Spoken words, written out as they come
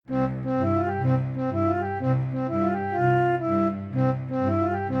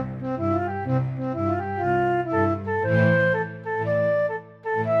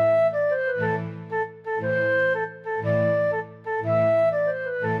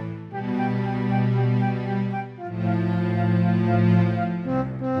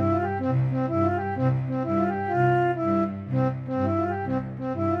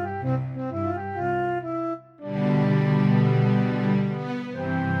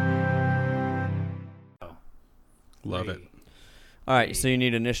Love it. All right, so you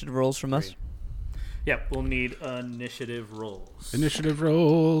need initiative rolls from us? Yep, we'll need initiative rolls. Initiative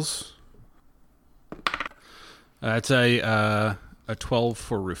rolls. That's a 12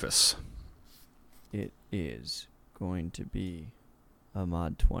 for Rufus. It is going to be a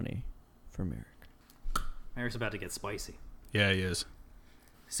mod 20 for Merrick. Merrick's about to get spicy. Yeah, he is.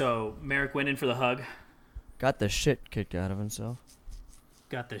 So Merrick went in for the hug. Got the shit kicked out of himself.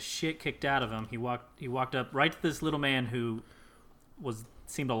 Got the shit kicked out of him. He walked up right to this little man who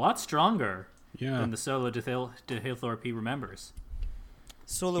seemed a lot stronger than the Solo Dithilthorpe he remembers.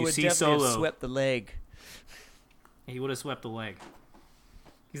 Solo You would see definitely have Solo. swept the leg. He would have swept the leg.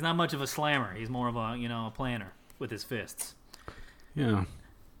 He's not much of a slammer. He's more of a planner with his fists. Yeah.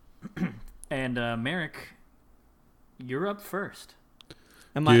 And Merrick, you're up first.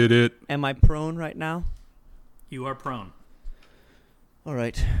 Am I prone right now? You are prone. All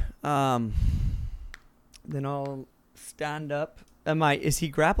right. Then I'll stand up. Is he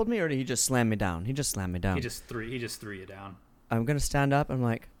grappled me or did he just slam me down? He just slammed me down. He just threw you down. I'm going to stand up. I'm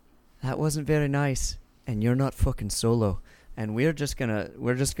like, that wasn't very nice. And you're not fucking Solo. And we're just going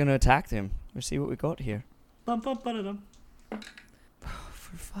to attack them. We'll see what we got here. Bum, bum, ba-da-dum.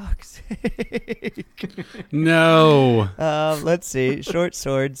 For fuck's sake. No. Let's see. Short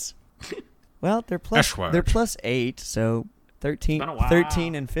swords. Well, they're plus 8, so 13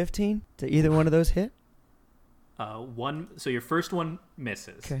 and 15. Do either one of those hit? So your first one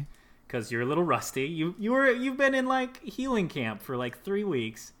misses. Okay. Because you're a little rusty. You've been in healing camp for 3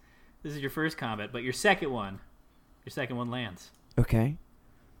 weeks. This is your first combat, but your second one lands. Okay.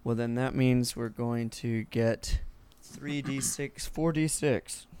 Well, then that means we're going to get 3d6,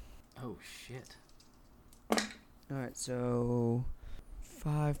 4d6. Oh shit. All right, so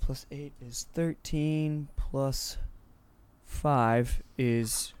 5 plus 8 is 13 plus 5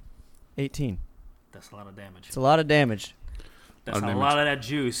 is 18. That's a lot of damage. It's a lot of damage. That's a lot of that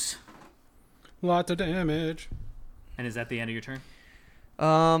juice. Lots of damage. And is that the end of your turn?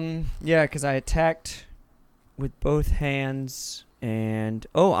 Yeah, because I attacked with both hands, and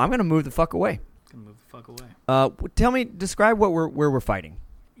I'm gonna move the fuck away. Gonna move the fuck away. Describe where we're fighting.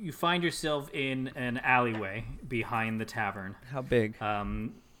 You find yourself in an alleyway behind the tavern. How big?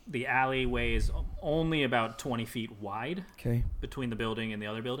 The alleyway is only about 20 feet wide. Okay. Between the building and the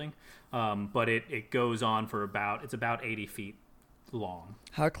other building, but it goes on for about 80 feet long.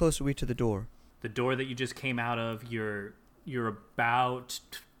 How close are we to the door? The door that you just came out of, you're about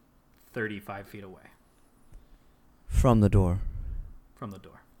 35 feet away. From the door. From the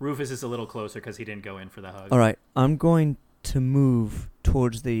door. Rufus is a little closer because he didn't go in for the hug. All right, I'm going to move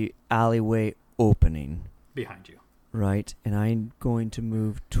towards the alleyway opening. Behind you. Right, and I'm going to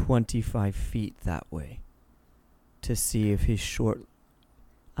move 25 feet that way to see if he's short.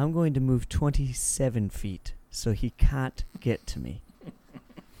 I'm going to move 27 feet so he can't get to me.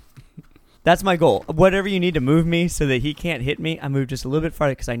 That's my goal. Whatever you need to move me so that he can't hit me, I move just a little bit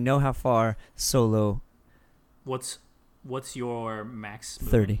farther because I know how far Solo. What's your max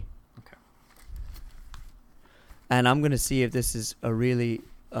movement? 30. Okay. And I'm going to see if this is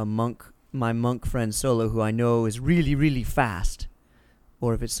my monk friend Solo, who I know is really, really fast,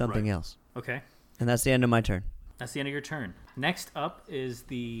 or if it's something else. Okay. And that's the end of my turn. That's the end of your turn. Next up is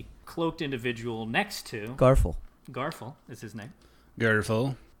the cloaked individual next to... Garful. Garful is his name.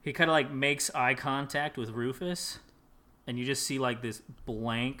 Garful. He kind of makes eye contact with Rufus, and you just see this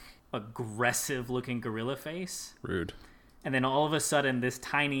blank, aggressive-looking gorilla face. Rude. And then all of a sudden, this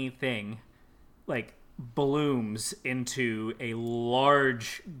tiny thing, blooms into a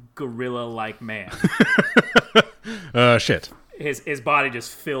large gorilla-like man. Shit. His body just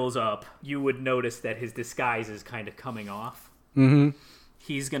fills up. You would notice that his disguise is kind of coming off. Mm-hmm.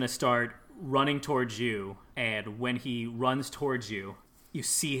 He's going to start running towards you, and when he runs towards you, you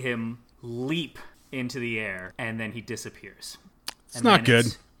see him leap into the air, and then he disappears. It's not good.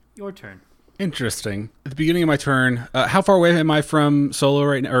 It's your turn. Interesting. At the beginning of my turn, how far away am I from Solo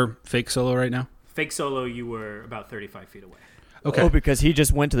right now, or fake Solo right now? Fake Solo, you were about 35 feet away. Okay. Oh, because he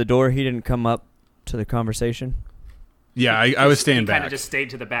just went to the door. He didn't come up to the conversation. Yeah, I was staying back. He kind of just stayed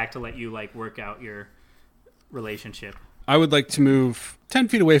to the back to let you work out your relationship. I would like to move 10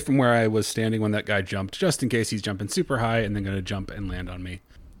 feet away from where I was standing when that guy jumped, just in case he's jumping super high and then going to jump and land on me.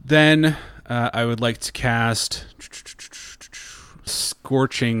 Then I would like to cast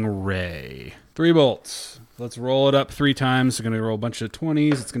Scorching Ray. 3 bolts. Let's roll it up 3 times. We're going to roll a bunch of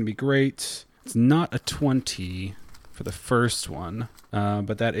 20s. It's going to be great. It's not a 20 for the first one,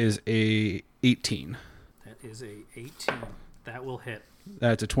 but that is a 18. That is a 18. That will hit.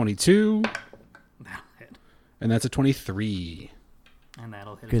 That's a 22. That'll hit. And that's a 23. And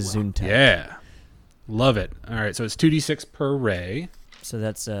that'll hit as well. Gesundheit. Yeah. Love it. All right, so it's 2d6 per ray. So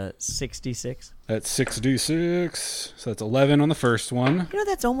that's 66. That's 6d6. So that's 11 on the first one. You know,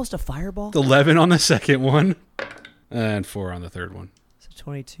 that's almost a fireball. It's 11 on the second one. And 4 on the third one. So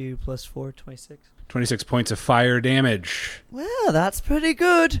 22 plus 4, 26. 26 points of fire damage. Well, that's pretty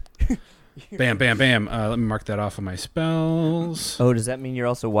good. Bam, bam, bam. Let me mark that off on my spells. Oh, does that mean you're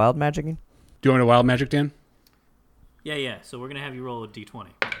also wild magicking? Do you want a wild magic, Dan? Yeah. So we're gonna have you roll a d20.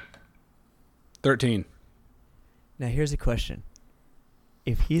 13. Now, here's a question.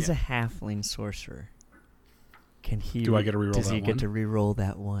 If he's a halfling sorcerer, can he... Do I get to reroll Does that he get one? to reroll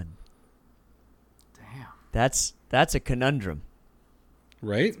that one? Damn. That's a conundrum.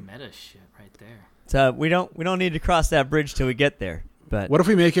 Right? It's meta shit right there. So we don't need to cross that bridge till we get there. But What if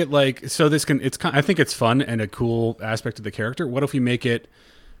we make it like, so this can, I think it's fun and a cool aspect of the character. What if we make it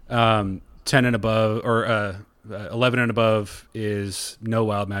 10 and above, or 11 and above is no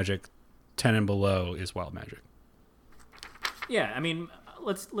wild magic, 10 and below is wild magic? Yeah, I mean,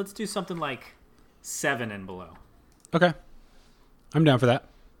 let's do something like 7 and below. Okay. I'm down for that.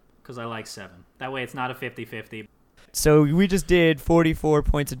 Because I like 7. That way it's not a 50-50. So we just did 44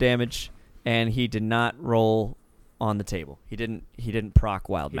 points of damage, and he did not roll on the table. He didn't proc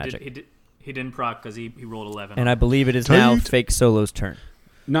wild magic. He didn't proc because he rolled 11. And I believe it is now Fake Solo's turn.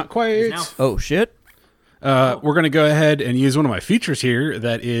 Not quite. Oh, shit. We're going to go ahead and use one of my features here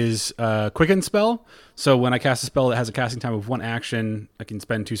that is Quicken Spell. So when I cast a spell that has a casting time of 1 action, I can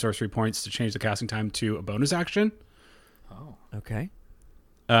spend 2 sorcery points to change the casting time to a bonus action. Oh. Okay.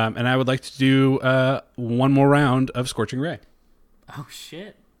 And I would like to do one more round of Scorching Ray. Oh,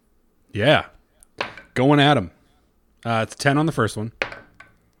 shit. Yeah. Going at him. It's 10 on the first one.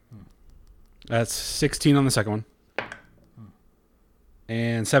 That's 16 on the second one.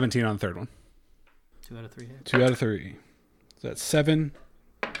 And 17 on the third one. 2 out of 3 hits. 2 out of 3. So that's 7.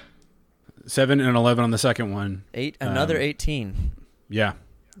 7 and 11 on the second one. Another 18. Yeah.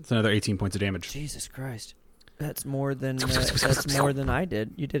 It's another 18 points of damage. Jesus Christ. That's more than I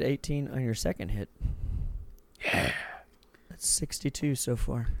did. You did 18 on your second hit. Yeah. That's 62 so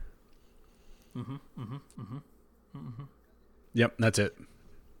far. Yep, that's it.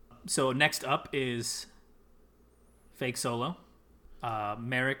 So next up is Fake Solo.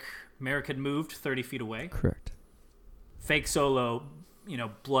 Merrick had moved 30 feet away. Correct. Fake Solo,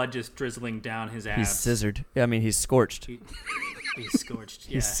 blood just drizzling down his abs. He's scissored. I mean, he's scorched. He's scorched.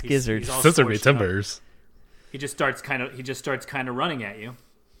 Yeah, He's skizzard. He's all Scissor me scorched up. timbers. He just starts kind of running at you.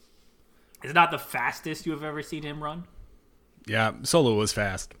 It's not the fastest you have ever seen him run. Yeah, Solo was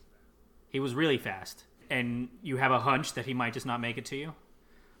fast. He was really fast, and you have a hunch that he might just not make it to you.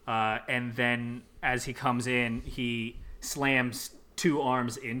 And then as he comes in, he slams 2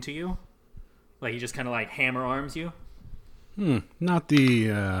 arms into you, like he just kind of like hammer arms you. Not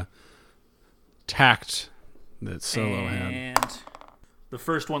the tact that Solo had. And the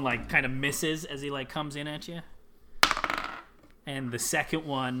first one like kind of misses as he like comes in at you, and the second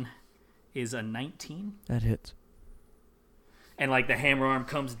one is a 19. That hits. And like the hammer arm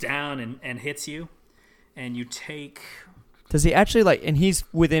comes down and hits you, and you take. Does he actually and he's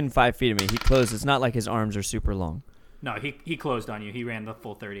within 5 feet of me. He closes. It's not like his arms are super long. No, he closed on you. He ran the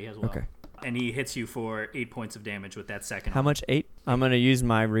full 30 as well. Okay. And he hits you for 8 points of damage with that second. How much? 8? I'm going to use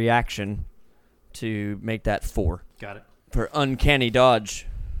my reaction to make that 4. Got it. For uncanny dodge.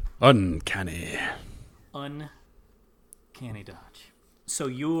 Uncanny. Uncanny dodge. So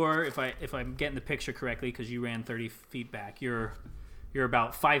you're, if I'm getting the picture correctly, because you ran 30 feet back, you're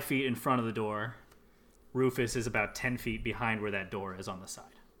about 5 feet in front of the door. Rufus is about 10 feet behind where that door is on the side.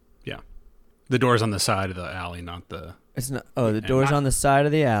 Yeah. The door's on the side of the alley, not the... It's not. Oh, the door's on the side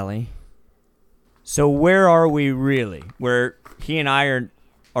of the alley. So where are we really? Where he and I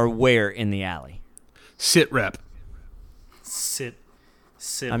are where in the alley? Sit rep. Sit.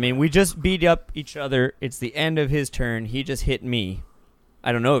 I mean, we just beat up each other. It's the end of his turn. He just hit me.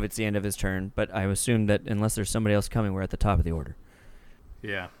 I don't know if it's the end of his turn, but I assume that unless there's somebody else coming, we're at the top of the order.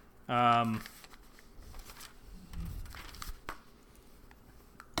 Yeah.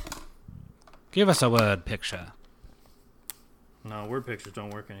 Give us a word picture. No, word pictures don't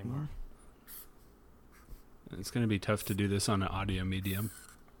work anymore. It's going to be tough to do this on an audio medium.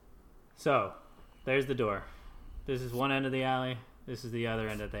 So, there's the door. This is one end of the alley. This is the other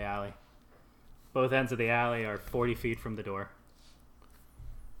end of the alley. Both ends of the alley are 40 feet from the door.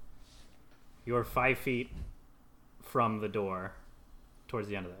 You're 5 feet from the door towards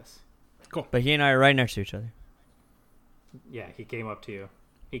the end of this. Cool. But he and I are right next to each other. Yeah, he came up to you.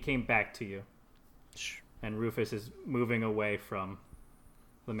 He came back to you. And Rufus is moving away from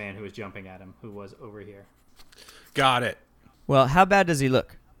the man who was jumping at him, who was over here. Got it. Well, how bad does he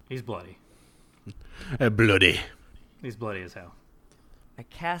look? He's bloody. Bloody. He's bloody as hell. I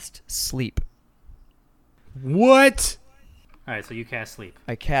cast sleep. What? All right, so you cast sleep.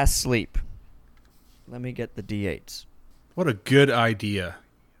 I cast sleep. Let me get the d8s. What a good idea.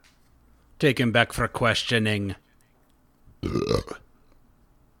 Take him back for questioning.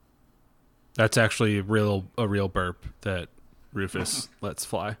 That's actually a real burp that Rufus lets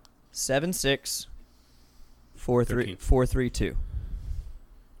fly. 7, 6, 4, 3, 13. 4, 3, 2.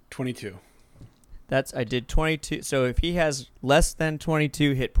 22. I did 22. So if he has less than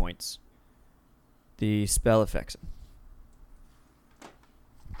 22 hit points, the spell affects him.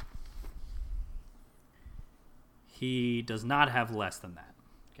 He does not have less than that.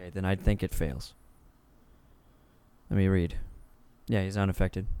 Okay, then I think it fails. Let me read. Yeah, he's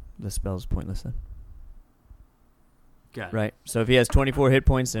unaffected. The spell's pointless then. Got it. Right. So if he has 24 hit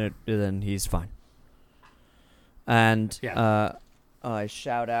points, then he's fine. And Yeah. I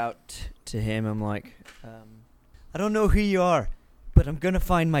shout out to him. I'm like, I don't know who you are, but I'm going to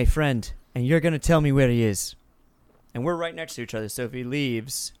find my friend, and you're going to tell me where he is. And we're right next to each other, so if he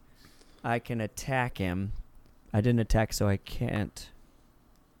leaves, I can attack him. I didn't attack, so I can't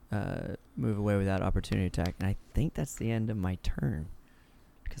move away without opportunity attack. And I think that's the end of my turn,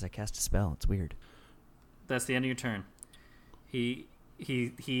 because I cast a spell. It's weird. That's the end of your turn. He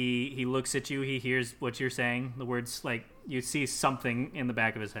looks at you. He hears what you're saying. The words, like, you see something in the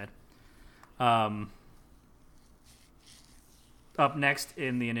back of his head. Up next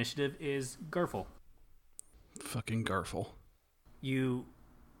in the initiative is Garful. Fucking Garful. You,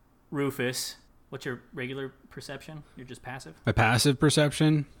 Rufus, what's your regular perception? You're just passive? My passive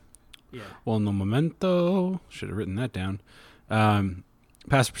perception? Yeah. Well, no momento. Should have written that down.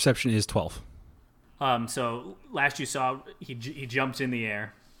 Passive perception is 12. So last you saw, he jumped in the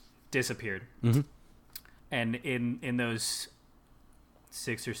air, disappeared. Mm-hmm. And in those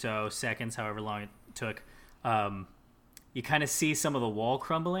 6 or so seconds, however long it took, you kind of see some of the wall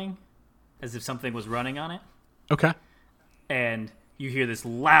crumbling as if something was running on it. Okay. And you hear this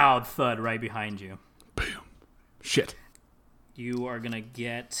loud thud right behind you. Boom. Shit. You are going to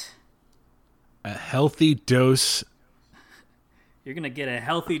get... A healthy dose. You're going to get a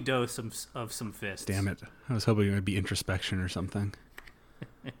healthy dose of some fists. Damn it. I was hoping it would be introspection or something.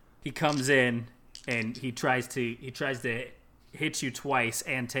 He comes in and he tries to hit you twice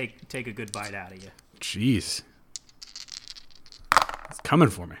and take a good bite out of you. Jeez. It's coming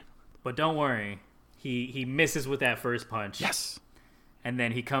for me. But don't worry. He misses with that first punch. Yes. And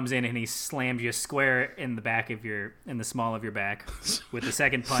then he comes in and he slams you square in the small of your back with the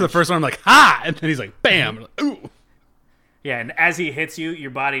second punch. So the first one I'm like, ha! And then he's like, bam! I'm like, ooh. Yeah, and as he hits you, your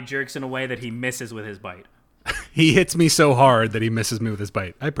body jerks in a way that he misses with his bite. He hits me so hard that he misses me with his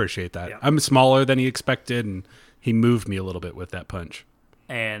bite. I appreciate that. Yeah. I'm smaller than he expected, and he moved me a little bit with that punch.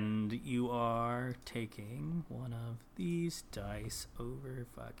 And you are taking one of these dice over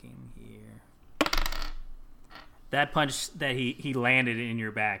fucking here. That punch that he landed in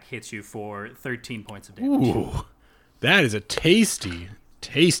your back hits you for 13 points of damage. Ooh. That is a tasty,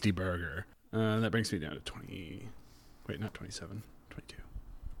 tasty burger. That brings me down to 20... Wait, not 27. 22.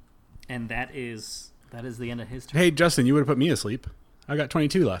 And that is the end of his turn. Hey, Justin, you would have put me asleep. I got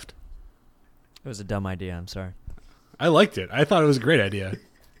 22 left. It was a dumb idea. I'm sorry. I liked it. I thought it was a great idea.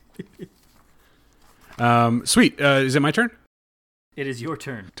 Sweet. Is it my turn? It is your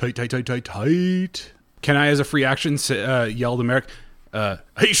turn. Tight, tight, tight, tight, tight. Can I, as a free action, yell to Merrick,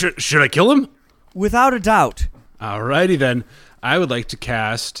 hey, should I kill him? Without a doubt. Alrighty then. I would like to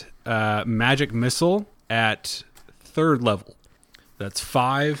cast Magic Missile at 3rd level. That's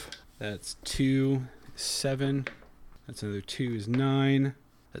 5. That's 2, 7. That's another 2 is 9.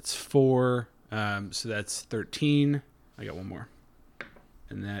 That's 4. So that's 13. I got one more.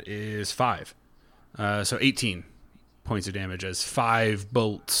 And that is 5. So 18 points of damage as 5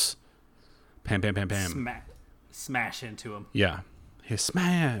 bolts. Pam, pam, pam, pam. Smash into him. Yeah. He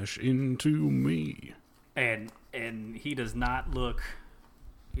smash into me. And he does not look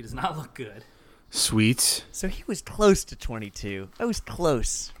good. Sweet. So he was close to 22. I was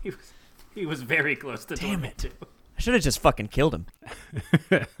close. He was very close to Damn 22. it. I should have just fucking killed him.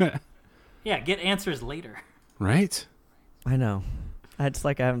 Yeah, get answers later. Right? I know. It's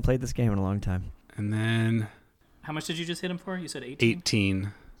like I haven't played this game in a long time. And then How much did you just hit him for? You said 18?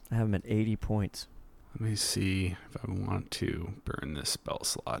 18. I have him at 80 points. Let me see if I want to burn this spell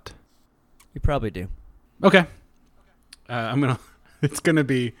slot. You probably do. Okay. It's going to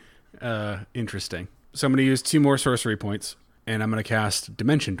be interesting. So I'm going to use 2 more sorcery points, and I'm going to cast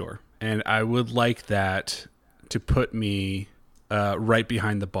Dimension Door. And I would like that to put me right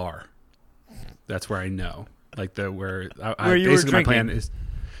behind the bar. That's where I know. Like where Where you were basically my plan drinking. is.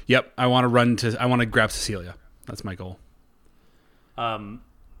 Yep, I want to grab Cecilia. That's my goal.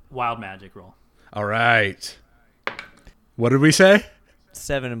 Wild magic roll. All right. What did we say?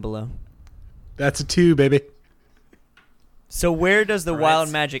 7 and below. That's a 2, baby. So where does the All right. wild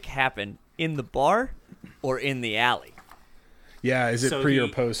magic happen? In the bar or in the alley? Yeah, is it So pre or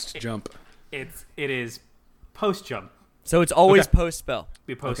post jump? It is post jump. So it's always Okay. post spell.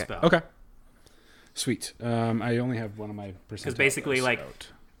 Be post Okay. spell. Okay. Sweet. I only have one of my percentile. Because basically, dice like, out.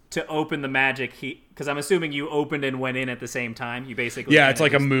 to open the magic, because I'm assuming you opened and went in at the same time. You basically Yeah, it's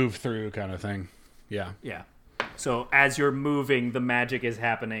like a move through kind of thing. Yeah. Yeah. So as you're moving, the magic is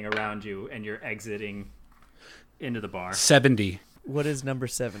happening around you, and you're exiting into the bar. 70. What is number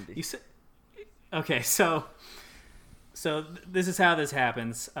 70? You said, okay, so this is how this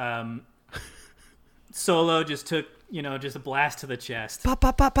happens. Solo just took just a blast to the chest, Pop,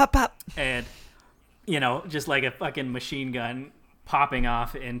 pop, pop, pop, pop. and just like a fucking machine gun popping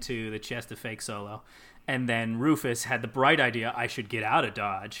off into the chest of fake Solo. And then Rufus had the bright idea, I should get out of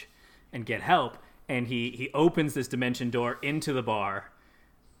Dodge and get help. And he opens this dimension door into the bar.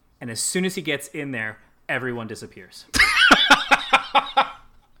 And as soon as he gets in there, everyone disappears.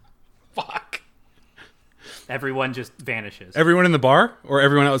 Fuck. Everyone just vanishes. Everyone in the bar or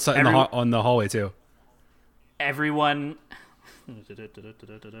everyone outside Everyone- on the hallway too? Everyone...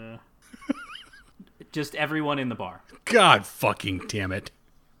 just everyone in the bar. God fucking damn it.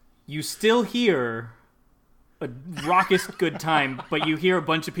 You still hear a raucous good time, but you hear a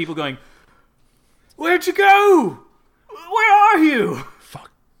bunch of people going, "Where'd you go? Where are you?" Fuck.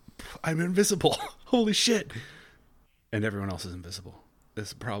 I'm invisible. Holy shit. And everyone else is invisible.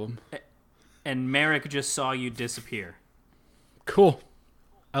 That's a problem. And Merrick just saw you disappear. Cool.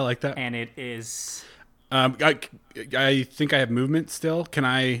 I like that. And it is... I think I have movement still. Can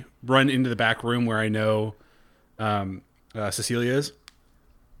I run into the back room where I know Cecilia is?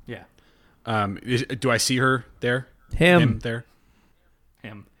 Yeah, Do I see her there? Him. there?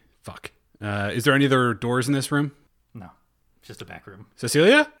 him. Fuck. Is there any other doors in this room? No, just a back room.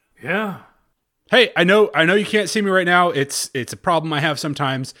 Cecilia? Yeah. Hey, I know you can't see me right now. It's a problem I have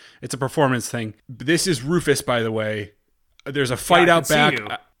sometimes. It's a performance thing. This is Rufus, by the way. There's a fight I out can back. see you.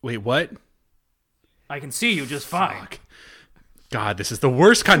 Wait, what? I can see you just fine. Fuck. God, this is the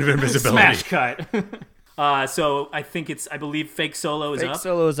worst kind of invisibility. Smash cut. So I believe Fake Solo is Fake up.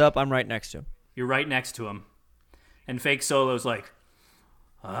 Solo is up. I'm right next to him. You're right next to him. And Fake Solo's like,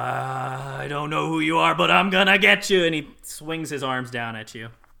 I don't know who you are, but I'm gonna get you. And he swings his arms down at you.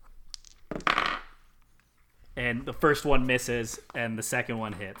 And the first one misses, and the second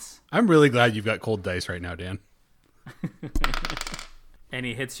one hits. I'm really glad you've got cold dice right now, Dan. And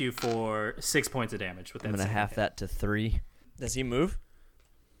he hits you for 6 points of damage with that. I'm going to second half hit. that to 3. Does he move?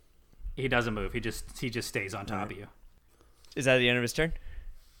 He doesn't move. He just stays on top of you. Is that the end of his turn?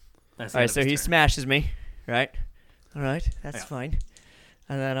 That's the All end right, of so his he turn. smashes me, right? All right, that's Yeah. fine.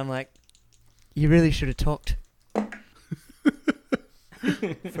 And then I'm like, you really should have talked.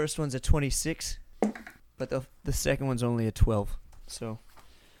 First one's a 26, but the second one's only a 12. So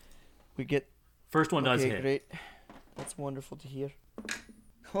we get... First one does okay, hit. great. That's wonderful to hear.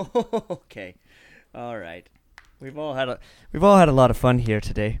 Okay. All right. We've all had a lot of fun here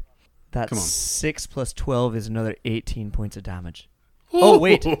today. That's Come on. 6 plus 12 is another 18 points of damage. Oh,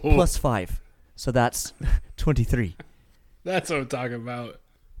 wait, plus 5. So that's 23. That's what I'm talking about.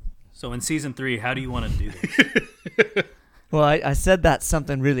 So in season 3, how do you want to do this? Well, I said that's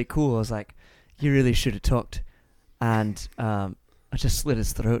something really cool. I was like, you really should have talked. And I just slit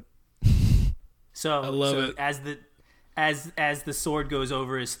his throat. So I love it. As the sword goes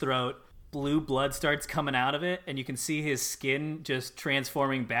over his throat, blue blood starts coming out of it, and you can see his skin just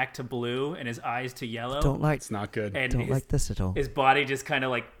transforming back to blue and his eyes to yellow. Don't like It's not good. and don't his, like this at all. his body just kind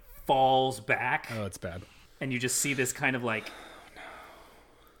of like falls back, Oh, it's bad. and you just see this kind of like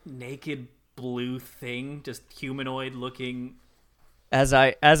naked blue thing, just humanoid looking. As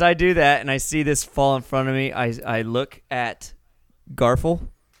I do that and I see this fall in front of me, I look at Garfel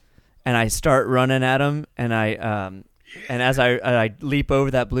and I start running at him, and and as I leap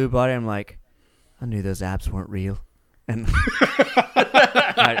over that blue body, I'm like, I knew those abs weren't real. And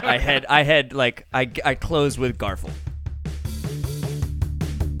I close with Garfel.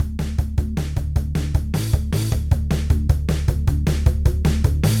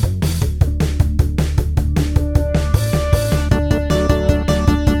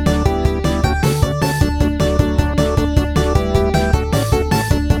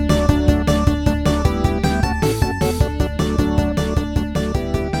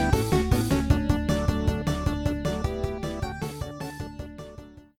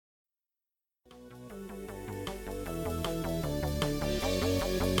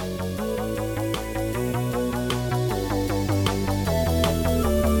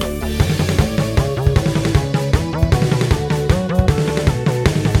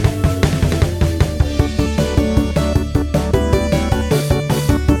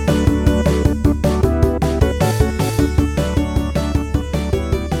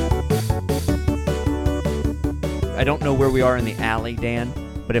 we are in the alley, Dan.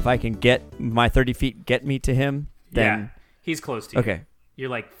 But if I can get my 30 feet, get me to him, then Yeah, he's close to you. okay. You're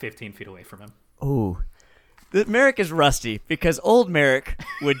like 15 feet away from him. Oh, Merrick is rusty because old Merrick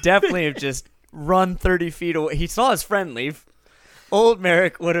would definitely have just run 30 feet away. He saw his friend leave. Old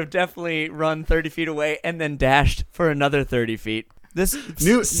Merrick would have definitely run 30 feet away and then dashed for another 30 feet. This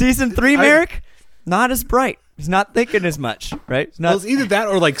season 3 Merrick, not as bright. He's not thinking as much, right? It's not, Well, it's either that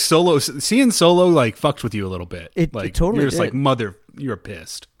or like Solo. Seeing Solo like fucked with you a little bit. It like totally you're just did. like mother. You're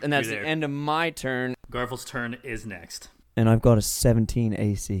pissed. and that's You're the there. end of my turn. Garful's turn is next. And I've got a 17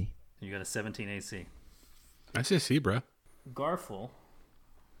 AC. You got a 17 AC. I see, bro. Garful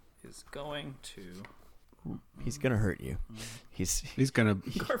is going to. He's gonna hurt you. He's gonna.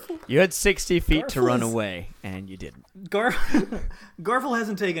 Garful. You had 60 feet to Garful run is- away, and you didn't. Garful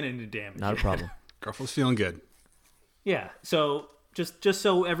hasn't taken any damage. Not a yet. problem. Garfield's feeling good. Yeah. So just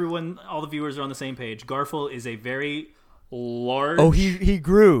so everyone, all the viewers are on the same page, Garful is a very large. Oh, he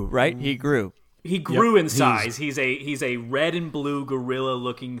grew, right? He grew. He grew in he's- size. He's a red and blue gorilla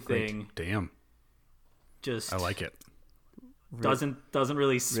looking thing. Damn, Just I like it. doesn't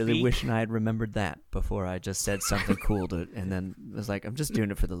really speak. Really wishing I had remembered that before I just said something cool to, and then was like, I'm just doing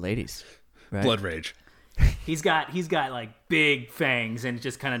it for the ladies, right? Blood rage. He's got like big fangs and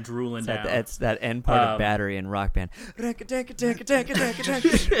just kind of drooling down. That's that end part of Battery and Rock Band.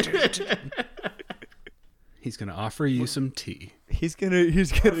 He's gonna offer you some tea. He's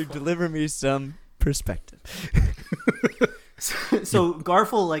gonna deliver me some perspective. So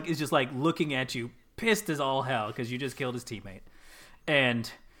Garful like is just like looking at you, pissed as all hell because you just killed his teammate,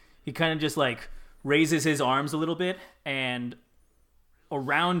 and he kind of just like raises his arms a little bit, and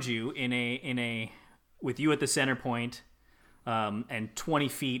around you in a with you at the center point, and 20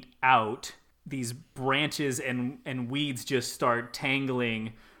 feet out, these branches and weeds just start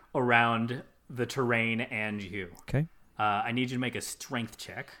tangling around the terrain and you. Okay. I need you to make a strength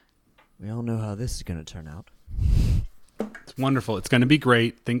check. We all know how this is gonna turn out. It's wonderful. It's gonna be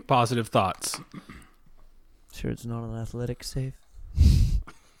great. Think positive thoughts. Sure, it's not an athletic save.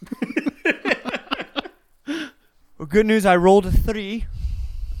 Well, good news. I rolled a 3,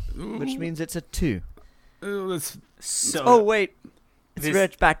 which means it's a 2. That's So Oh wait, it's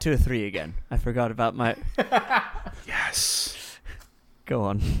This- back to a 3 again. I forgot about my. yes. Go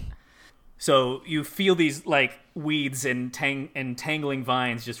on. So you feel these like weeds and tangling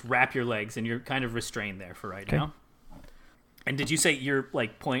vines just wrap your legs, and you're kind of restrained there for right now. And did you say you're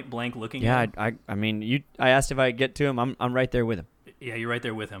like point blank looking? Yeah, at him? I mean, you. I asked if I get to him. I'm right there with him. Yeah, you're right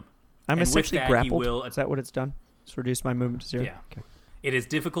there with him. I'm And with essentially that, he grappled. will- Is that what it's done? It's reduced my movement to 0. Yeah. Okay. It is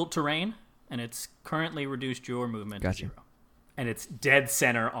difficult terrain, and it's currently reduced your movement Gotcha. to 0. And it's dead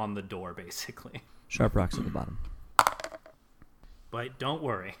center on the door, basically. Sharp rocks at the bottom. But don't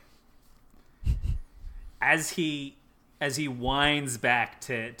worry. As he winds back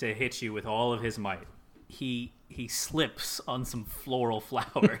to hit you with all of his might, he slips on some floral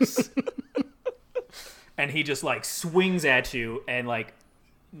flowers. And he just like swings at you and like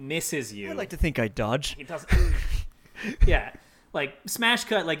misses you. I'd like to think I dodge. He doesn't. Yeah, like smash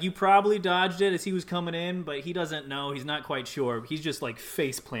cut. Like you probably dodged it as he was coming in, but he doesn't know. He's not quite sure. He's just like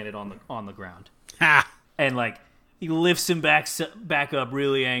face planted on the ground, Ha! and like he lifts him back up,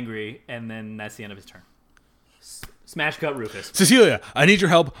 really angry, and then that's the end of his turn. Smash cut, Rufus. Cecilia, I need your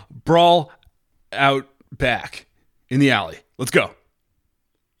help. Brawl out back in the alley. Let's go.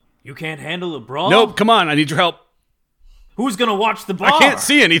 You can't handle a brawl. Nope. Come on. I need your help. Who's gonna watch the bar? I can't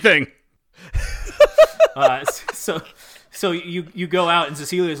see anything. So you go out, and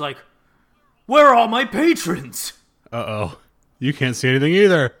Cecilia's like, "Where are all my patrons?" Uh-oh. You can't see anything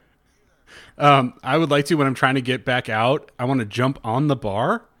either. I would like to, when I'm trying to get back out, I want to jump on the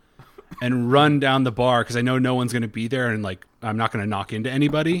bar and run down the bar because I know no one's going to be there and like I'm not going to knock into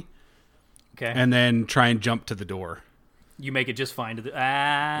anybody. Okay. And then try and jump to the door. You make it just fine to the.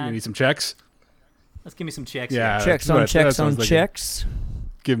 You need some checks? Let's give me some checks. Yeah. Here. Checks that's on what- checks that's what I on was thinking. checks.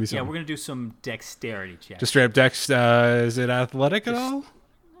 Give me some. Yeah, we're gonna do some dexterity checks. Just straight up dex. Is it athletic at all?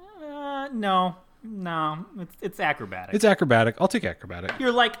 No, it's acrobatic. It's acrobatic. I'll take acrobatic.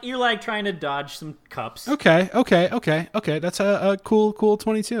 You're like trying to dodge some cups. Okay. That's a cool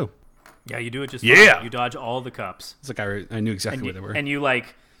 22. Yeah, you do it just Yeah. fine. You dodge all the cups. It's like I knew exactly And where they were. and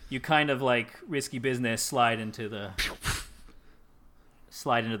you kind of like risky business slide into the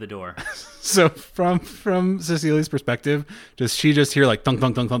door. So from Cecilia's perspective, does she just hear like thunk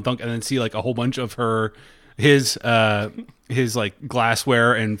thunk thunk thunk thunk and then see like a whole bunch of his like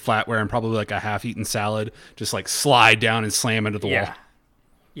glassware and flatware and probably like a half-eaten salad just like slide down and slam into the Yeah. wall.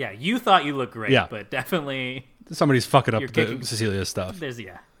 Yeah, you thought you looked great, Yeah. but definitely Somebody's fucking up You're kicking- Cecilia's stuff. there's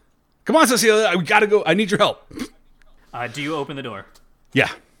yeah. Come on, Cecilia, we gotta go. I need your help. Do you open the door? Yeah.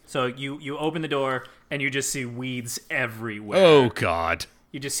 So you open the door and you just see weeds everywhere. Oh, God.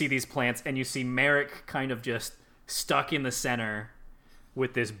 You just see these plants, and you see Merrick kind of just stuck in the center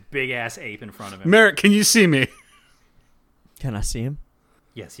with this big-ass ape in front of him. Merrick, can you see me? Can I see him?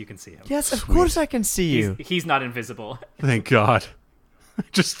 Yes, you can see him. Yes, of course I can see you. He's not invisible. Thank God. I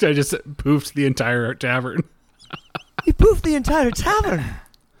just poofed the entire tavern. You poofed the entire tavern.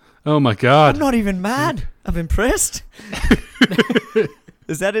 Oh, my God. I'm not even mad. I'm impressed.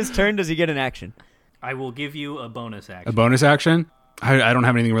 Is that his turn? Does he get an action? I will give you a bonus A action. bonus action? I don't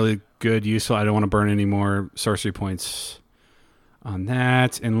have anything really good, useful. I don't want to burn any more sorcery points on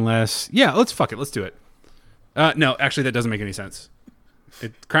that unless... Yeah, let's do it. No, actually, that doesn't make any sense.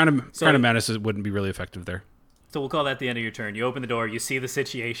 Crown of Madness wouldn't be really effective there. So we'll call that the end of your turn. You open the door, you see the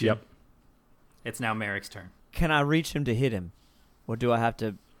situation. Yep. It's now Merrick's turn. Can I reach him to hit him? Or do I have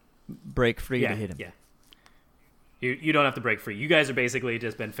to break free to hit him? Yeah. You don't have to break free. You guys are basically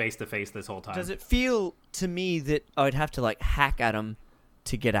just been face to face this whole time. Does it feel to me that I'd have to hack at him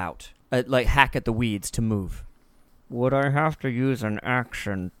to get out? Hack at the weeds to move? Would I have to use an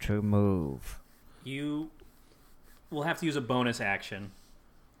action to move? You will have to use a bonus action.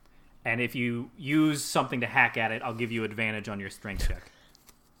 And if you use something to hack at it, I'll give you advantage on your strength check.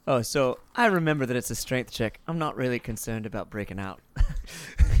 Oh, so I remember that it's a strength check. I'm not really concerned about breaking out.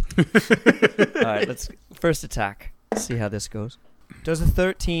 All right, let's first attack. See how this goes. Does a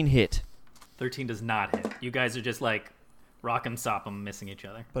 13 hit? 13 does not hit. You guys are just rock 'em, sop 'em, missing each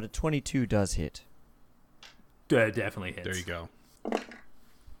other. But a 22 does hit. Definitely hits. There you go.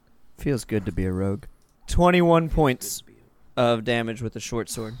 Feels good to be a rogue. 21 points of damage with the short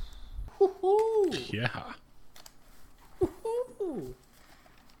sword. Yeah.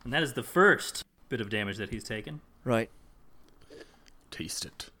 And that is the first bit of damage that he's taken. Right. Taste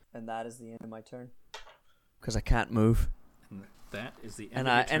it. And that is the end of my turn. Because I can't move. And that is the end And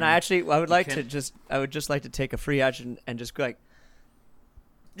of I your turn. I would like can- to I would just like to take a free action and just go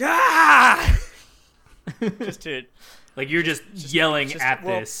ah! Just to you're just yelling just- at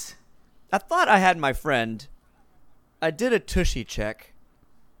well- this. I thought I had my friend. I did a tushy check.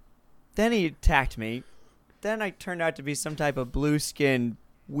 Then he attacked me. Then I turned out to be some type of blue-skinned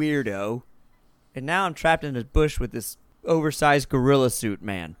weirdo. And now I'm trapped in a bush with this oversized gorilla suit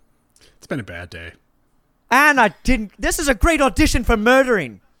man. It's been a bad day. And I didn't... This is a great audition for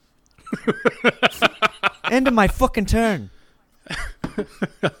murdering. End of my fucking turn.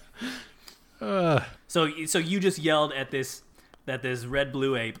 So you just yelled at this red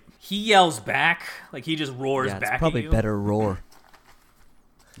blue ape. He yells back, he just roars Yeah, it's back probably at you. better roar.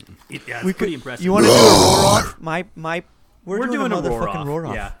 It's pretty impressive. You want to do a roar off? We're doing a a roar motherfucking off, roar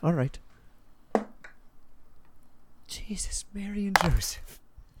off. yeah. All right. Jesus, Mary and Joseph.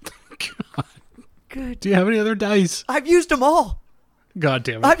 God. Good. Do you have any other dice? I've used them all. God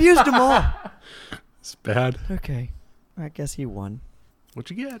damn it. I've used them all. It's bad. Okay. I guess he won.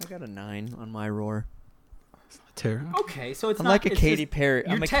 What'd you get? I got a 9 on my roar. Tara. Okay, so it's I'm not like a it's Katy just- Perry.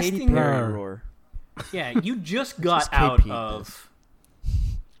 you're I'm a Katy testing Perry your- roar. Yeah, you just got Just out KP of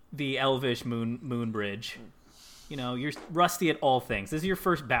the Elvish moon bridge. You're rusty at all things. This is your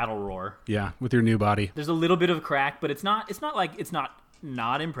first battle roar. Yeah, with your new body. There's a little bit of crack, but it's not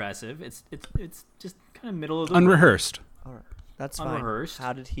not impressive. It's just kind of middle of the road. Unrehearsed. All right. That's fine. Unrehearsed.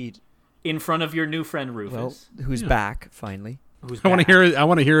 How did he... In front of your new friend Well, Rufus. who's back, finally? Who's I want to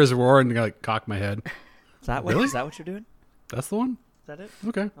back. hear his roar and cock my head. Is that what, Really? is that what you're doing? That's the one? Is that it?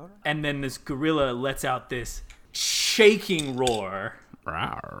 Okay. And then this gorilla lets out this shaking roar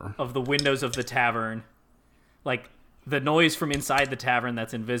Rawr. of the windows of the tavern. The noise from inside the tavern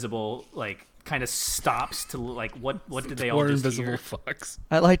that's invisible, kind of stops to what did they all Or just invisible hear? fucks.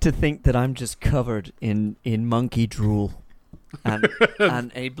 I like to think that I'm just covered in monkey drool.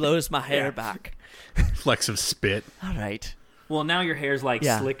 And he blows my hair Yeah. back. Flecks of spit. All right. Well, now your hair's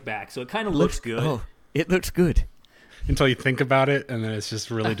Yeah. slicked back, so it kind of looks good. Oh, it looks good. Until you think about it, and then it's just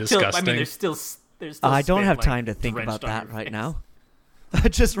really Until- disgusting. there's still I don't spit, have time to think drenched about on that your right face. now. I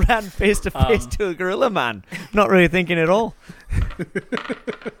just ran face to face to a gorilla man. Not really thinking at all.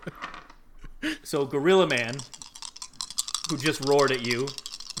 So Gorilla Man, who just roared at you,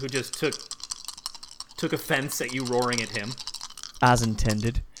 who just took offense at you roaring at him, As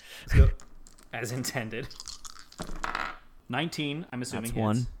intended. as intended. 19, I'm assuming That's hits,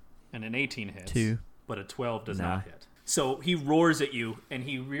 1. and an 18 hits, 2. but a 12 does No. not hit. So he roars at you, and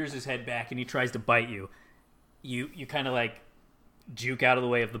he rears his head back, and he tries to bite you. You kind of juke out of the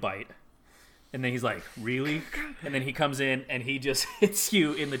way of the bite. And then he's really? And then he comes in, and he just hits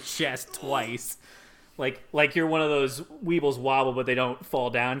you in the chest twice. Like you're one of those Weebles wobble, but they don't fall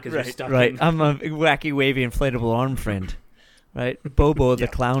down because you're stuck Right. in. I'm a wacky, wavy, inflatable arm friend. Right? Bobo the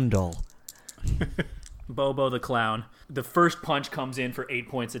clown doll. Bobo the clown. The first punch comes in for 8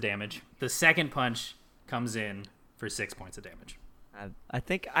 points of damage. The second punch comes in for 6 points of damage.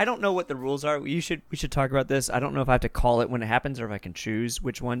 I don't know what the rules are. We should talk about this. I don't know if I have to call it when it happens or if I can choose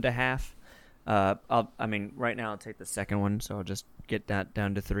which one to half. Right now I'll take the second one, so I'll just get that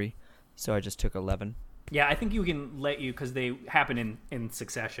down to 3. So I just took 11. Yeah, I think you can let you, because they happen in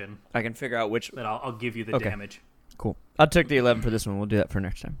succession, I can figure out which. that I'll give you the Okay. damage. Cool. I'll take the 11 for this one. We'll do that for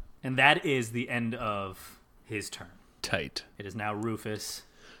next time. And that is the end of his turn. Tight. It is now Rufus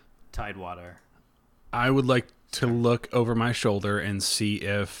Tidewater. I would like to look over my shoulder and see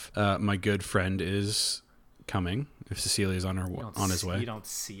if my good friend is coming. If Cecilia's on his way. You don't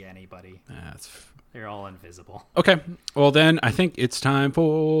see anybody. They're all invisible. Okay. Well, then I think it's time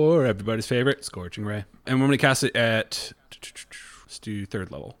for everybody's favorite Scorching Ray, and we're going to cast it at. Let's do 3rd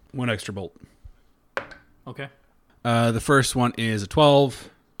level. 1 extra bolt. Okay. The first one is a 12.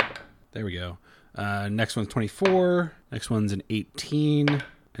 There we go. Next one's 24. Next one's an 18.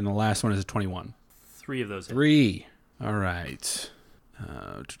 And the last one is a 21. 3 of those hit. 3. All right.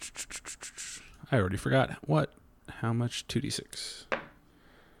 I already forgot. What? How much? 2d6.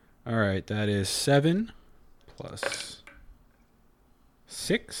 All right. That is 7 plus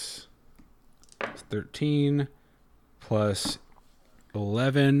 6. That's 13 plus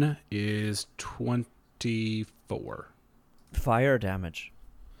 11 is 24. Fire damage.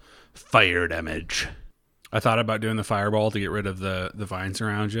 Fire damage. I thought about doing the fireball to get rid of the vines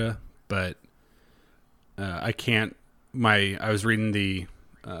around you, but I can't. I was reading the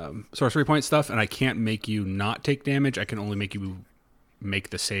sorcery point stuff, and I can't make you not take damage. I can only make you make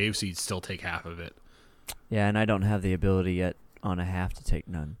the save, so you'd still take half of it. Yeah, and I don't have the ability yet on a half to take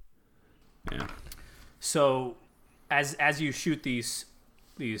none. Yeah. So, as you shoot these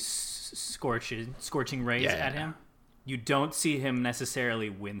scorching rays at him, you don't see him necessarily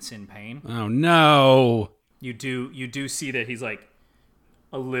wince in pain. Oh no! You do see that he's like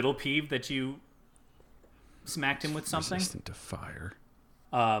a little peeved that you smacked him with something. Resistant to fire.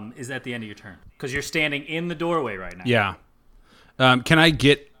 Is that the end of your turn? Because you're standing in the doorway right now. Yeah. Can I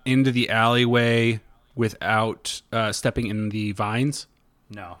get into the alleyway without stepping in the vines?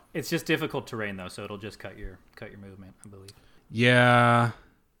 No, it's just difficult terrain though, so it'll just cut your movement, I believe. Yeah.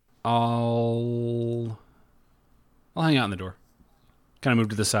 I'll hang out in the door. Kind of move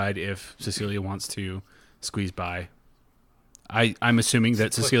to the side if Cecilia wants to squeeze by. I'm assuming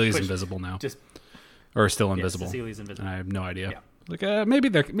that Cecilia's invisible now, or still invisible. Cecilia's invisible. And I have no idea. Yeah. Like maybe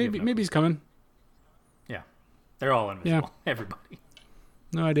he's coming. Yeah, they're all invisible. Yeah. Everybody.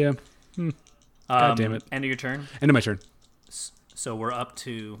 No idea. God damn it! End of your turn. End of my turn. So we're up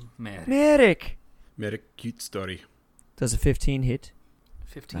to Merrick. Medic! Medic, cute story. Does a 15 hit?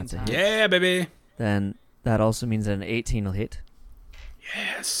 15 That's a times. hit. Yeah, baby. Then that also means that an 18 will hit.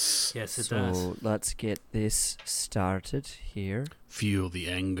 Yes. Yes, it So does. let's get this started here. Feel the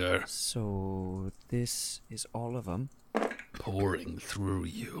anger So this is all of them. pouring through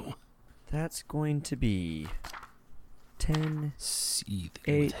you. That's going to be 10,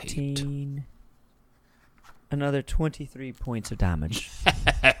 Seething with hate. 18, another 23 points of damage.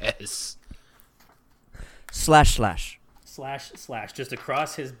 Yes. Slash. Slash, just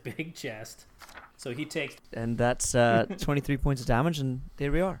across his big chest. So he takes. And that's 23 points of damage, and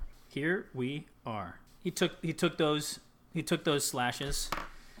there we are. Here we are. He took those slashes.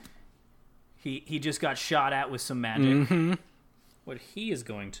 He just got shot at with some magic. Mm-hmm. What he is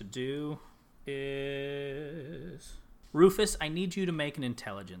going to do is Rufus, I need you to make an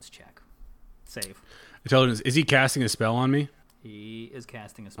intelligence check. Save. Intelligence. Is he casting a spell on me? He is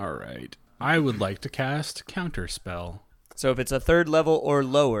casting a spell. All right. I would like to cast counter spell. So if it's a 3rd level or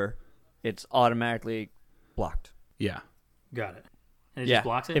lower, it's automatically blocked. Yeah. Got it. And it just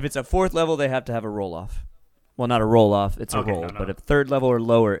blocks it? If it's a 4th level, they have to have a roll off. Well, not a roll off, it's a Okay, roll. no. But if 3rd level or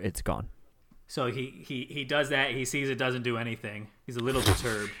lower, it's gone. So he does that. He sees it doesn't do anything. He's a little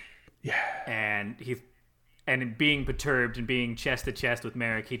perturbed. Yeah. And in being perturbed and being chest to chest with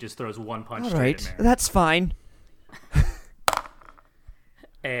Merrick, he just throws one punch All straight right, at Merrick. that's fine.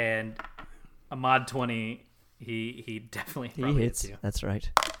 And a mod 20, he definitely He probably hits. hits you. That's right.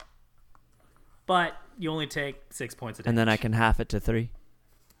 But you only take 6 points of damage. And then I can half it to 3.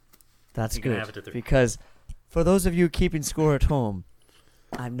 That's You can good. half it to 3. Because for those of you keeping score at home,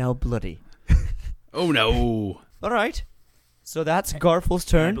 I'm now bloody. Oh, no. All right. So that's Garful's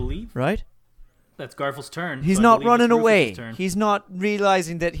I turn, believe right? that's Garful's turn. He's so I not believe running it's Rufus's away. turn. He's not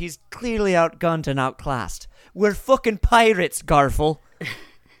realizing that he's clearly outgunned and outclassed. We're fucking pirates, Garful.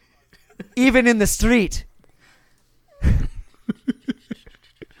 Even in the street.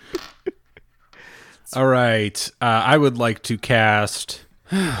 All right. I would like to cast.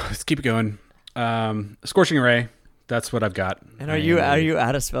 Let's keep it going. Scorching Ray. That's what I've got. And are you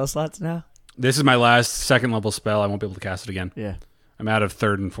out of spell slots now? This is my last second level spell. I won't be able to cast it again. Yeah. I'm out of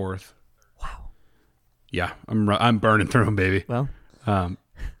third and fourth. Wow. Yeah, I'm burning through them, baby. Well, Um,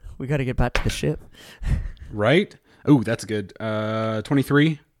 we got to get back to the ship. right? Oh, that's good.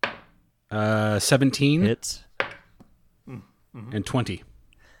 23, 17, Hits. and 20.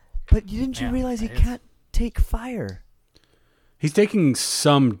 But didn't you Yeah, realize he that is- can't take fire? He's taking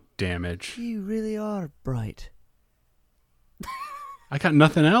some damage. You really are bright. I got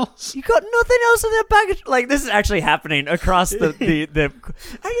nothing else. You got nothing else in that package. Like, this is actually happening across the. Are you doing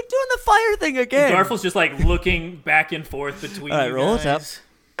the fire thing again? Garfle's just like looking back and forth between All right, you roll it up. guys.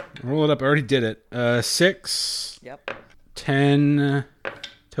 Roll it up. I already did it. 6, Yep. 10.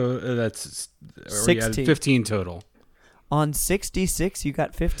 That's already added 16. 15 total. On 6d6, you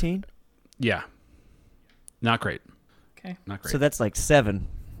got 15. Yeah. Not great. Okay. Not great. So that's like 7.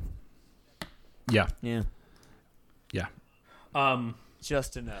 yeah. Yeah. Yeah.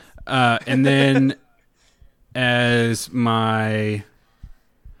 Just enough. And then as my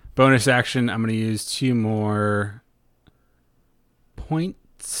bonus action, I'm going to use 2 more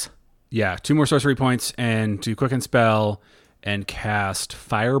points. Yeah, 2 more sorcery points and to quicken spell and cast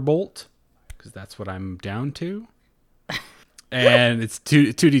Firebolt because that's what I'm down to. And it's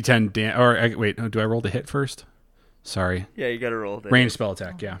 2d10 wait, no, do I roll the hit first? Sorry. Yeah, you got to roll. Range spell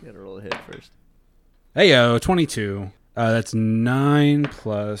attack, yeah. You got to roll a hit first. Heyo, 22. That's 9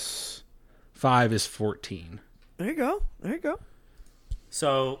 plus 5 is 14. There you go. There you go.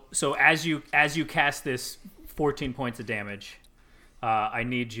 So as you cast this 14 points of damage, I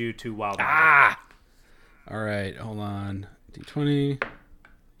need you to wild magic. All right, hold on. D20.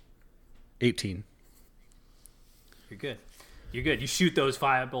 18. You're good. You're good. You shoot those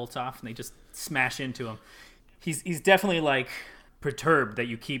fire bolts off, and they just smash into him. He's definitely like perturbed that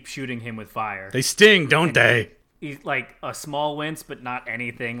you keep shooting him with fire. They sting, don't they? He's like a small wince, but not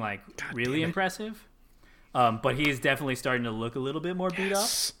anything like really impressive. But he is definitely starting to look a little bit more beat up.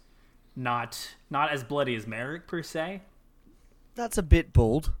 Not as bloody as Merrick per se. That's a bit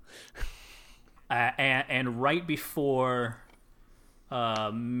bold. And right before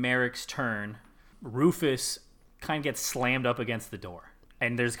Merrick's turn, Rufus kind of gets slammed up against the door,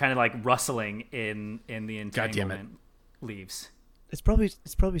 and there's kind of like rustling in the entanglement leaves. It's probably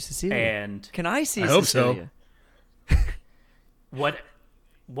Cecilia. And Can I see I hope so. Cecilia?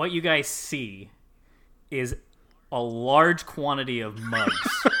 what you guys see is a large quantity of mugs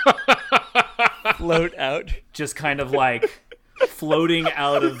Float out. just kind of like floating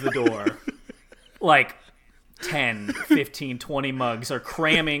out of the door. Like 10, 15, 20 mugs are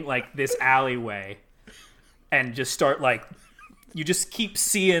cramming like this alleyway and just start like you just keep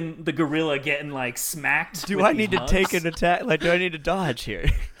seeing the gorilla getting like smacked. Do with I these need to mugs. take an attack? Like, do I need to dodge here?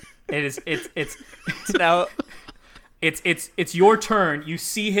 It's Now, it's your turn. You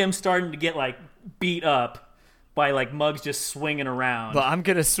see him starting to get like beat up by like mugs just swinging around. well, I'm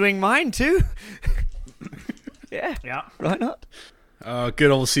gonna swing mine too. Yeah, Yeah. why not?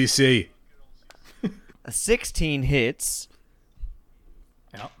 Good old CC. A 16 hits,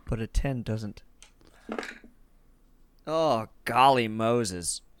 Yeah. but a 10 doesn't. Oh, golly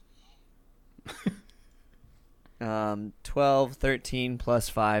Moses. 12, 13 plus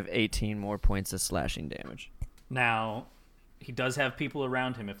 5, 18 more points of slashing damage. Now, he does have people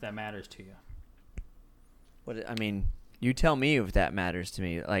around him if that matters to you. I mean, you tell me if that matters to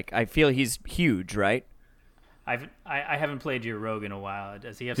me. Like, I feel he's huge, right? I haven't played your rogue in a while.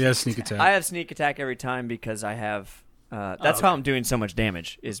 Does he have? Yeah, sneak attack. I have sneak attack every time because I have. That's how okay. I'm doing so much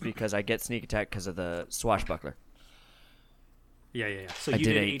damage, is because I get sneak attack because of the swashbuckler. Yeah. So I you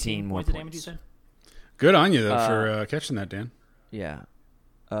did did 18 more points of damage. You points. said. Good on you, though, for catching that, Dan. Yeah.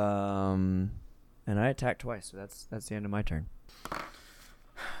 And I attacked twice, so that's the end of my turn.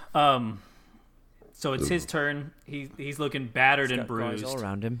 So it's his turn. He's looking battered He's and got guys bruised. all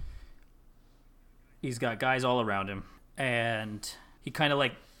around him. He's got guys all around him, and he kind of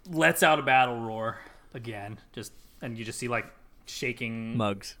like lets out a battle roar again. And you just see like shaking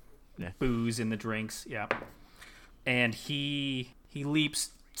Mugs. booze in the drinks. Yeah, and he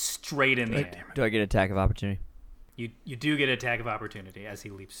leaps straight in the air. Do I get attack of opportunity? You do get attack of opportunity as he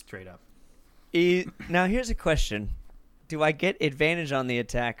leaps straight up. Now here's a question: do I get advantage on the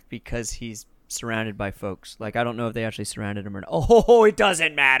attack because he's surrounded by folks? Like, I don't know if they actually surrounded him or not. Oh, it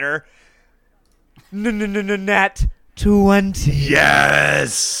doesn't matter. Nat 20.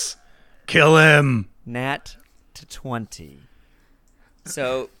 Yes! Kill him! Nat to 20.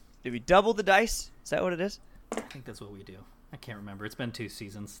 So Do we double the dice? Is that what it is? I think that's what we do. I can't remember. It's been 2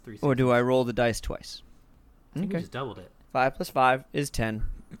 seasons, 3 seasons. Or do I roll the dice twice? I think we just doubled it. 5 plus 5 is 10,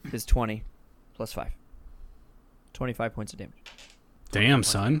 is 20, plus 5. 25 points of damage. Damn,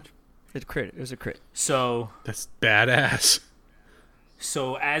 son. It's crit. It was a crit. So That's badass.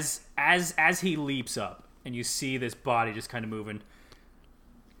 So as he leaps up and you see this body just kind of moving,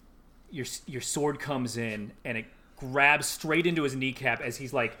 your sword comes in and it grabs straight into his kneecap as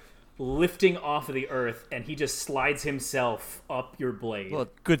he's like lifting off of the earth, and he just slides himself up your blade. Well,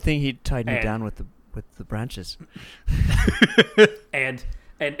 good thing he tied me down with the branches. and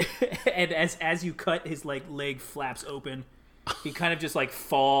as you cut, his like leg flaps open. He kind of just like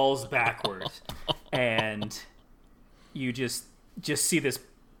falls backwards, and you just see this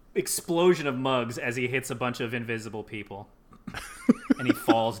explosion of mugs as he hits a bunch of invisible people, and he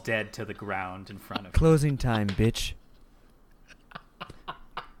falls dead to the ground in front of you. Closing time, bitch.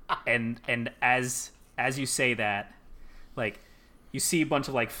 And as you say that, like, you see a bunch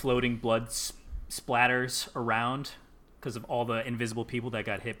of like floating blood splatters around because of all the invisible people that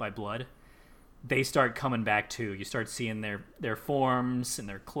got hit by blood. They start coming back too. You start seeing their forms and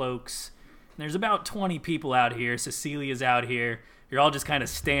their cloaks. And there's about 20 people out here. Cecilia's out here. You're all just kind of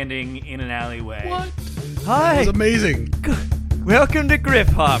standing in an alleyway. What? Hi. That was amazing. Welcome to Griff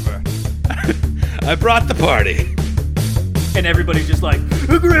Harbor. I brought the party. And everybody's just like,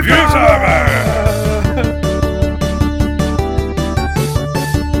 Griff Harbor!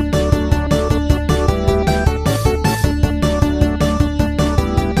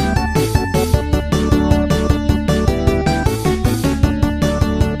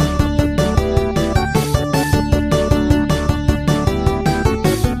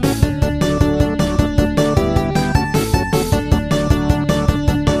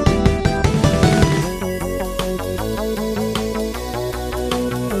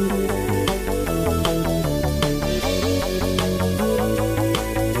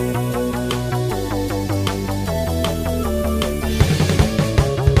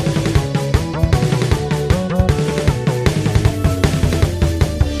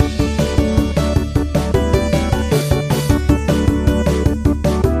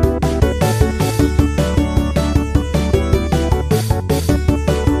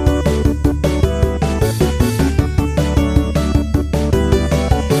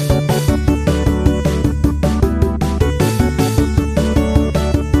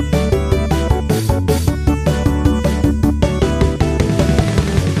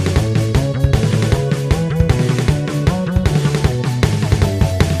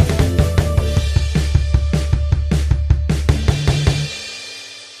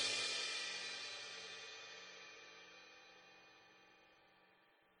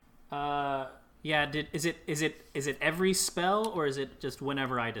 Yeah, is it every spell, or is it just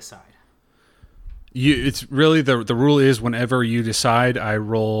whenever I decide? It's really the rule is whenever you decide, I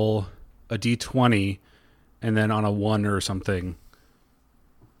roll a d20, and then on a 1 or something,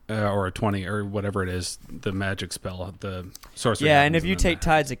 or a 20 or whatever it is, the magic spell, the sorcery. Yeah, and if you take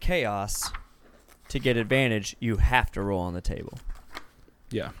Tides of Chaos to get advantage, you have to roll on the table.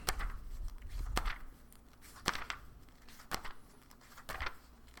 Yeah.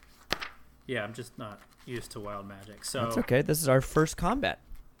 Yeah, I'm just not used to wild magic. So That's okay. This is our first combat.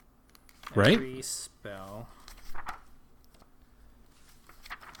 Right? Every spell.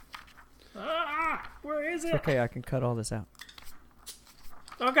 Where is it? Okay, I can cut all this out.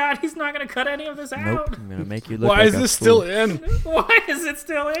 Oh God, he's not gonna cut any of this Nope, out. I'm gonna make you look Why like is a this fool. still in? Why is it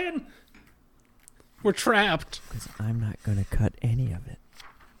still in? We're trapped. Because I'm not gonna cut any of it.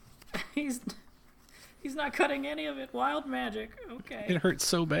 He's not cutting any of it. Wild magic. Okay. It hurts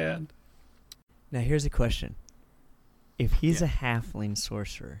so bad. Now here's a question: if he's a halfling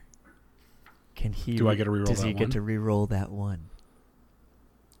sorcerer, can he? Do I get to reroll Does that he get one? to reroll that one?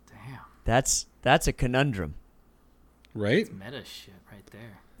 Damn. That's a conundrum. Right? Meta shit right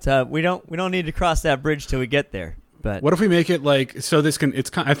there. So we don't need to cross that bridge till we get there. But What if we make it like so?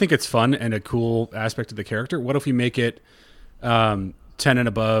 I think it's fun and a cool aspect of the character. What if we make it 10 and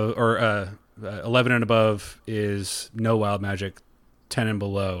above, or 11 and above is no wild magic, 10 and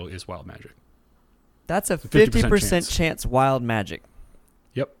below is wild magic. that's a 50% 50% chance wild magic.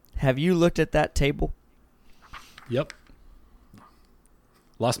 Yep. Have you looked at that table? Yep.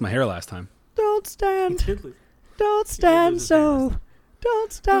 Lost my hair last time. Don't stand He did Don't stand lose his hair so.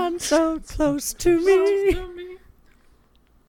 Don't stand so close to me.